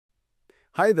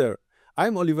Hi there,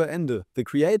 I'm Oliver Ende, the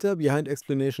creator behind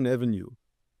Explanation Avenue.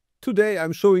 Today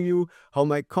I'm showing you how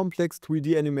my complex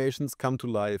 3D animations come to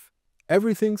life.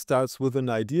 Everything starts with an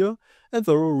idea and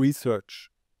thorough research.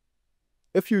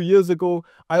 A few years ago,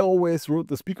 I always wrote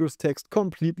the speaker's text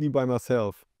completely by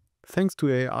myself. Thanks to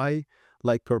AI,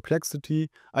 like Perplexity,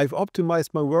 I've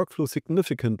optimized my workflow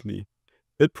significantly.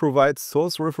 It provides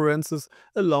source references,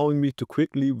 allowing me to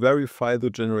quickly verify the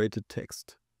generated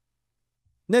text.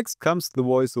 Next comes the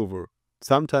voiceover,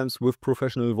 sometimes with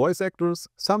professional voice actors,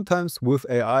 sometimes with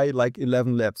AI like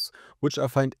 11 Labs, which I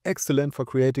find excellent for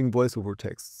creating voiceover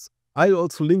texts. I'll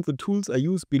also link the tools I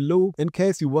use below in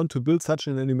case you want to build such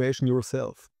an animation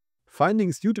yourself.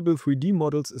 Finding suitable 3D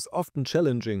models is often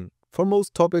challenging. For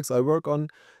most topics I work on,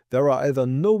 there are either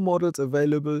no models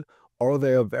available or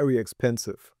they are very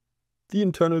expensive. The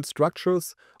internal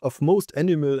structures of most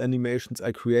animal animations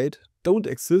I create don't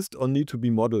exist or need to be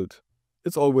modeled.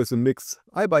 It's always a mix.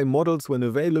 I buy models when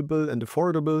available and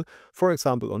affordable, for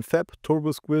example on Fab,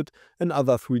 TurboSquid and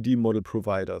other 3D model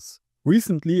providers.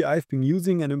 Recently I've been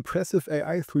using an impressive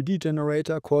AI 3D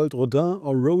generator called Rodin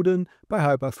or Rodin by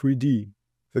Hyper3D.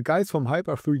 The guys from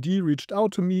Hyper3D reached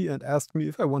out to me and asked me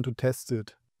if I want to test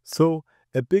it. So,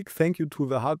 a big thank you to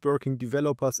the hardworking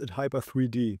developers at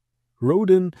Hyper3D.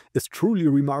 Rodin is truly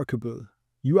remarkable.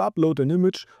 You upload an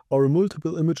image or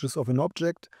multiple images of an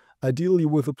object, ideally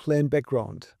with a plain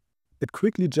background. It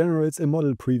quickly generates a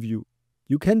model preview.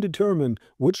 You can determine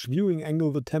which viewing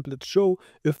angle the templates show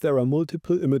if there are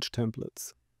multiple image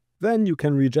templates. Then you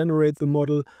can regenerate the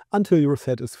model until you're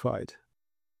satisfied.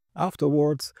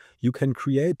 Afterwards, you can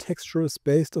create textures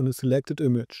based on a selected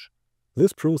image.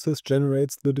 This process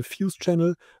generates the diffuse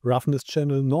channel, roughness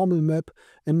channel, normal map,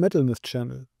 and metalness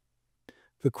channel.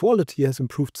 The quality has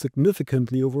improved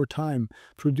significantly over time,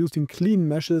 producing clean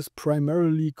meshes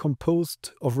primarily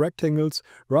composed of rectangles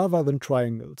rather than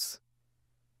triangles.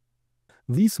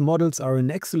 These models are an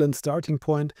excellent starting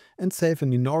point and save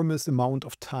an enormous amount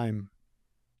of time.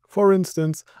 For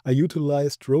instance, I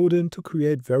utilized Rodin to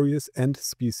create various ant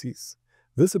species.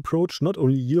 This approach not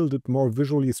only yielded more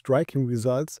visually striking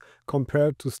results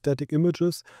compared to static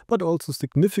images, but also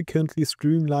significantly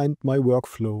streamlined my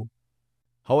workflow.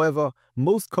 However,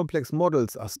 most complex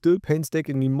models are still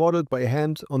painstakingly modeled by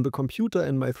hand on the computer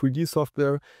in my 3D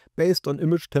software based on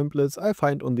image templates I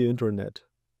find on the internet.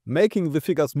 Making the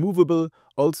figures movable,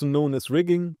 also known as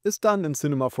rigging, is done in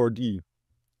Cinema 4D.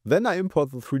 Then I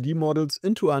import the 3D models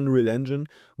into Unreal Engine,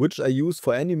 which I use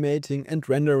for animating and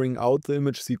rendering out the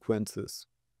image sequences.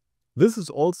 This is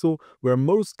also where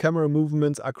most camera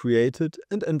movements are created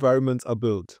and environments are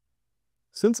built.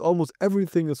 Since almost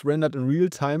everything is rendered in real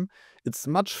time, it's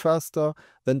much faster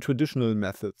than traditional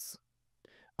methods.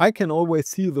 I can always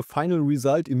see the final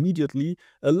result immediately,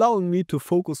 allowing me to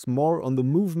focus more on the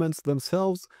movements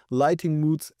themselves, lighting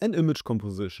moods and image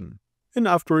composition. In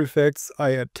After Effects,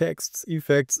 I add texts,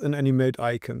 effects and animate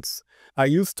icons. I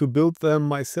used to build them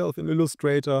myself in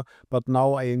Illustrator, but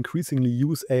now I increasingly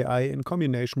use AI in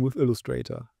combination with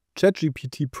Illustrator.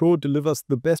 ChatGPT Pro delivers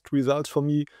the best results for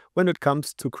me when it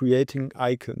comes to creating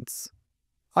icons.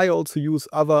 I also use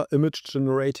other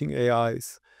image-generating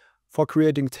AIs. For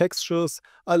creating textures,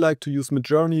 I like to use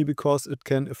Midjourney because it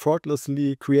can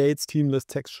effortlessly create seamless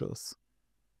textures.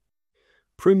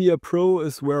 Premiere Pro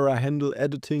is where I handle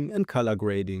editing and color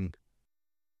grading.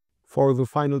 For the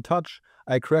final touch,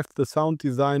 I craft the sound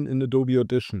design in Adobe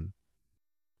Audition.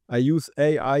 I use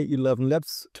AI 11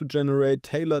 Labs to generate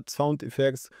tailored sound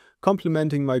effects,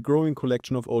 complementing my growing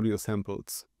collection of audio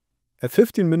samples. A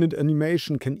 15-minute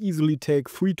animation can easily take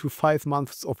 3 to 5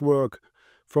 months of work,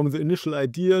 from the initial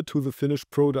idea to the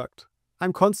finished product.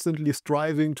 I'm constantly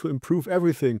striving to improve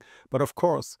everything, but of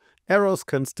course, errors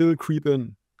can still creep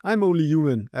in. I'm only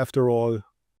human, after all.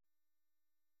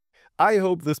 I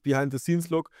hope this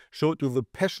behind-the-scenes look showed you the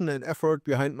passion and effort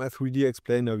behind my 3D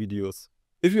explainer videos.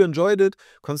 If you enjoyed it,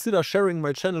 consider sharing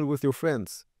my channel with your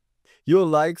friends. Your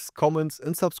likes, comments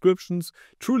and subscriptions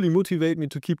truly motivate me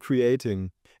to keep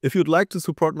creating. If you'd like to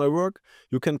support my work,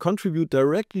 you can contribute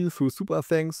directly through Super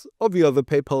Thanks or via the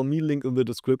PayPal me link in the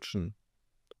description.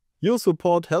 Your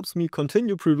support helps me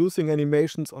continue producing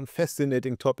animations on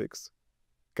fascinating topics.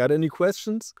 Got any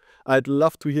questions? I'd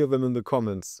love to hear them in the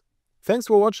comments. Thanks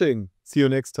for watching. See you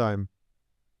next time.